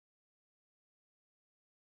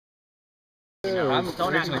You know, I'm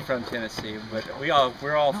originally from Tennessee, but we're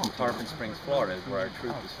all from Tarpon Springs, Florida, is where our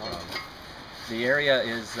troop is from. The area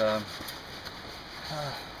is,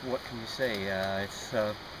 what can you say? It's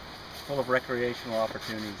full of recreational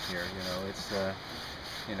opportunities here. You know, it's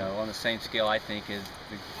on the same scale I think as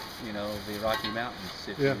the Rocky Mountains.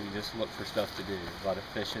 If you just look for stuff to do, a lot of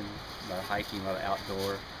fishing, a lot of hiking, a lot of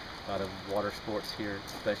outdoor, a lot of water sports here,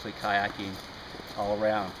 especially kayaking, all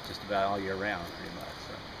around, just about all year round, pretty much.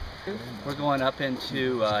 So. We're going up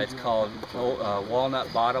into, it's called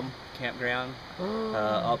Walnut Bottom Campground,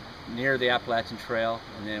 up near the Appalachian Trail,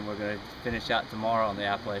 and then we're going to finish out tomorrow on the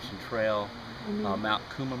Appalachian Trail, Mount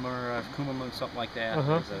Kumama, something like that.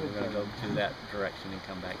 So we're going to go to that direction and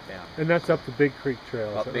come back down. And that's up the Big Creek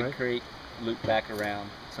Trail, Up Big Creek, loop back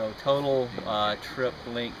around. So total trip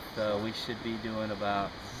length, we should be doing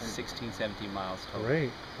about 16, 17 miles total.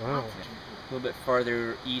 Great, wow. A little bit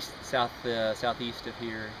farther east, southeast of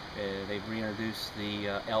here, they've reintroduced the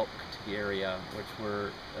elk to the area, which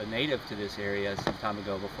were native to this area some time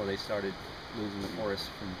ago before they started losing the forest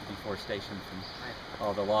from deforestation from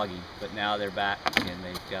all the logging. But now they're back and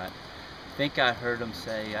they've got, I think I heard them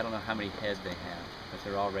say, I don't know how many head they have, but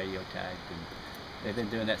they're all radio tagged, and they've been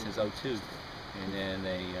doing that since '02, and then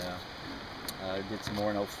they did some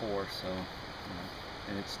more in '04, so.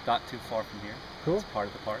 And it's not too far from here. Cool. It's part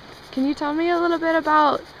of the park. Can you tell me a little bit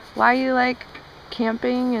about why you like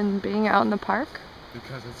camping and being out in the park?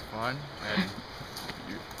 Because it's fun and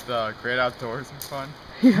the great outdoors are fun.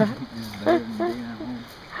 Yeah. It's better than being at home.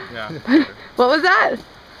 Yeah. What was that? It's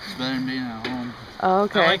better than being at home. Oh,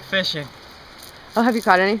 okay. I like fishing. Oh, have you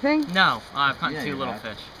caught anything? No, I've caught Yeah, two you little have.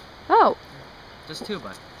 fish. Oh. Just two,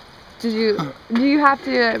 but Do you have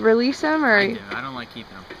to release them or? I do. I don't like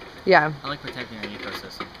keeping them. Yeah. I like protecting our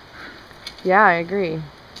ecosystem. Yeah, I agree.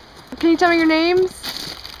 Can you tell me your names?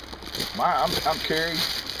 I'm Carrie.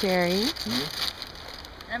 Carrie.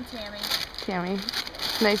 I'm Tammy. Tammy.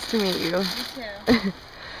 Nice to meet you. Me too.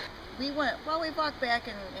 We walked back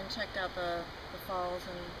and checked out the falls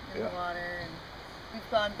and the water, and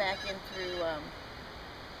we've gone back in through a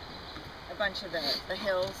bunch of the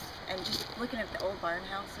hills and just looking at the old barn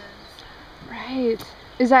houses. Right.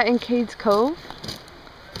 Is that in Cades Cove?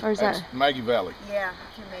 Or is That's that Maggie Valley. Yeah,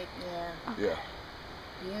 Yeah.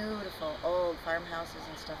 beautiful old farmhouses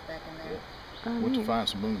and stuff back in there. Oh, Went to neat. find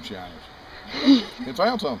some moonshiners. And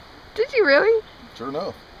found some. Did you really? Sure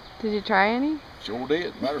enough. Did you try any? Sure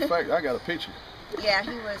did. Matter of fact, I got a picture. Yeah,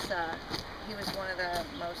 he was one of the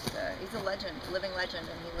most. He's a legend, living legend,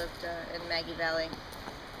 and he lived in Maggie Valley,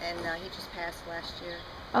 and he just passed last year.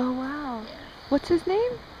 Oh wow. Yeah. What's his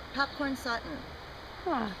name? Popcorn Sutton.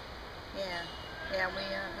 Huh. Yeah. Yeah,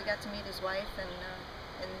 we got to meet his wife, and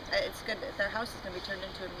it's good. Their house is going to be turned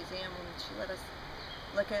into a museum, and she let us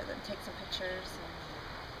look at it and take some pictures.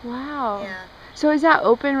 Wow. Yeah. So is that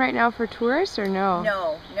open right now for tourists or no?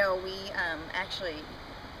 No, we actually,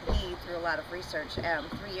 through a lot of research, 3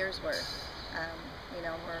 years worth,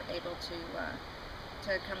 we're able to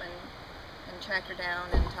come and track her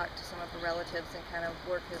down and talk to some of her relatives and kind of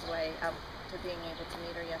work his way up to being able to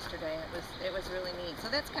meet her yesterday. It was really neat. So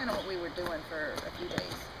that's kind of what we were doing for a few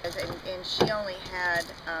days. And she only had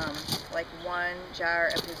like one jar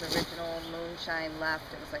of his original moonshine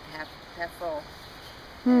left. It was like half full.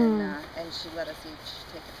 And she let us each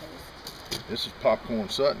take a taste. This is Popcorn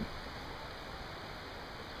Sutton.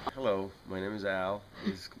 Hello, my name is Al.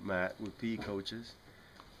 This is Matt. We're PE coaches.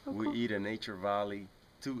 Oh, We cool. eat at Nature Valley,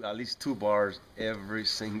 at least two bars every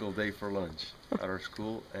single day for lunch at our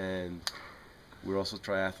school, and we're also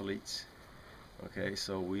triathletes. Okay,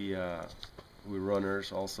 so we're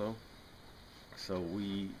runners also. So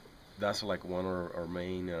that's like one of our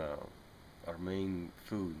main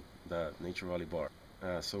food, the Nature Valley bar.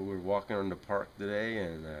 So we're walking around the park today,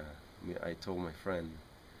 and I told my friend,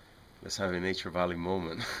 let's have a Nature Valley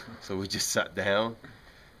moment. So we just sat down,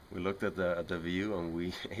 we looked at the view, and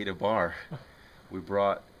we ate a bar. I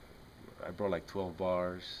brought like 12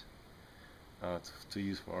 bars to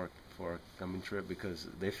use for our camping trip, because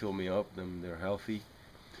they fill me up. They're healthy.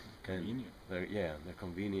 Convenient. They're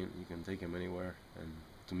convenient. You can take them anywhere, and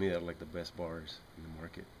to me, they're like the best bars in the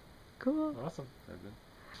market. Cool. Awesome.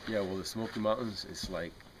 Yeah, well, the Smoky Mountains is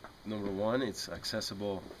like, number one, it's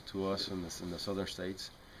accessible to us in the southern states,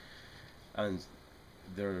 and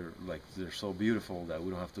they're so beautiful that we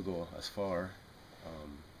don't have to go as far.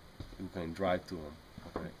 We can drive to them.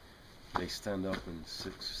 Okay, they stand up in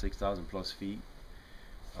 6,000 plus feet.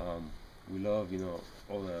 We love,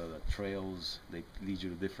 all the trails. They lead you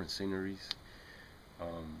to different sceneries.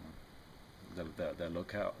 The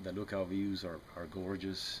lookout views are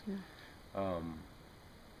gorgeous. Yeah.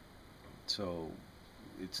 So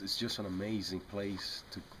it's just an amazing place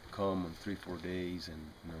to come on 3-4 days and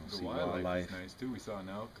The see wildlife wildlife. is nice too. We saw an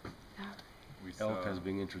elk. We Elk saw, has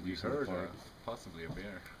been we introduced in the heard park. possibly a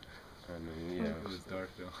bear. And It was dark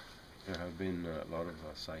though. there have been a lot of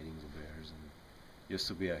sightings of bears, and just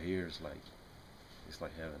to be out here is like, it's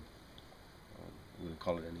like heaven. We wouldn't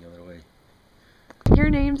call it any other way. Your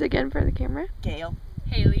names again for the camera? Gail.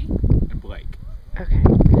 Haley. And Blake. Okay.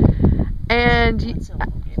 And What's a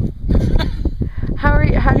little bit? how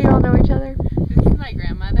do you all know each other? This is my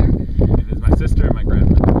grandmother. And this is my sister and my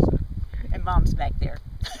grandmother. So. And Mom's back there.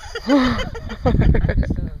 I'm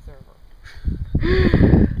just an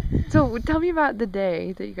observer. So tell me about the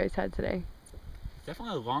day that you guys had today.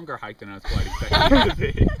 Definitely a longer hike than I was quite expecting it to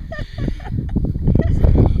be.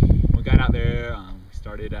 So, we got out there, we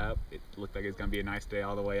started up. It looked like it was going to be a nice day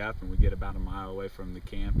all the way up, and we get about a mile away from the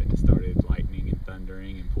camp, and it started lightning and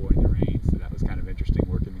thundering and pouring the rain. So that was kind of interesting,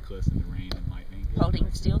 working the cliffs in the rain and lightning. Holding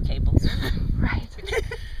steel cables. Right.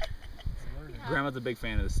 Grandma's a big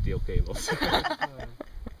fan of the steel cables.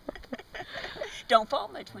 Don't fall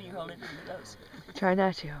much when you're holding onto those. Try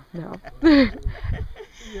not to. No.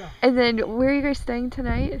 And then where are you guys staying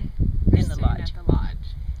tonight? In the lodge. At the lodge.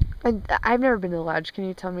 And I've never been to the lodge. Can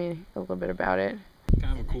you tell me a little bit about it?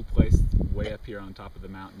 Kind of a cool place, way up here on top of the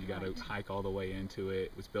mountain. You got to hike all the way into it.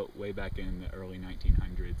 It was built way back in the early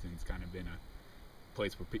 1900s, and it's kind of been a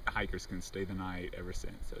place where hikers can stay the night ever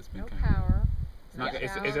since. So it's been No kind power. It's, not,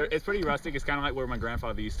 No it's pretty rustic. It's kind of like where my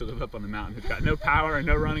grandfather used to live up on the mountain. It's got no power and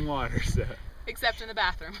no running water. So. Except in the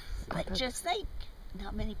bathroom. But just think,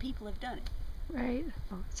 not many people have done it. Right.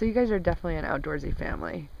 Oh, so you guys are definitely an outdoorsy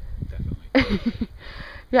family. Definitely.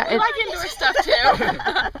 Yeah. We like indoor stuff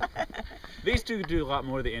too. These two do a lot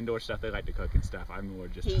more of the indoor stuff. They like to cook and stuff. I'm more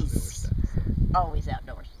just outdoor He's stuff. always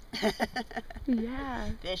outdoors. Yeah.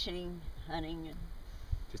 Fishing, hunting, and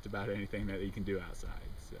Just about anything that you can do outside.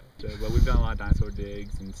 So, but we've done a lot of dinosaur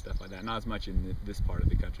digs and stuff like that. Not as much in this part of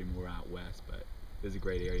the country, more out west, but there's a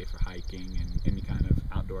great area for hiking and any kind of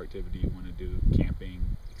outdoor activity you want to do, camping,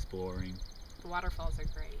 exploring. The waterfalls are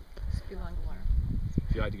great. Spelungular.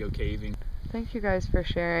 If you like to go caving. Thank you guys for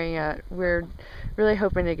sharing. We're really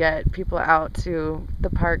hoping to get people out to the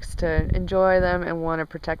parks to enjoy them and want to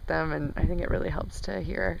protect them, and I think it really helps to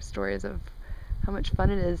hear stories of how much fun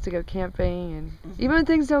it is to go camping, and even when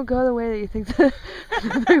things don't go the way that you think that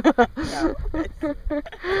they will.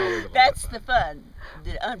 no, that's the fun,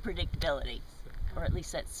 the unpredictability, or at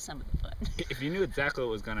least that's some of the fun. If you knew exactly what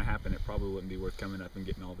was going to happen, it probably wouldn't be worth coming up and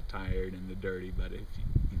getting all the tired and the dirty, but if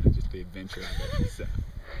you know, just the adventure of it. So.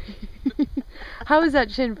 How is that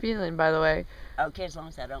chin feeling, by the way? Okay, as long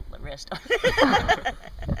as I don't rest on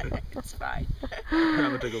it. It's fine.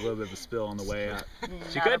 Grandma took a little bit of a spill on the way out. She Not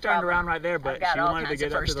could a have turned problem. around right there, but I've got she all wanted to kinds of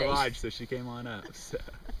get up to first the aid. lodge, so she came on up. So.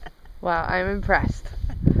 Wow, I'm impressed.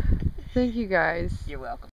 Thank you guys. You're welcome.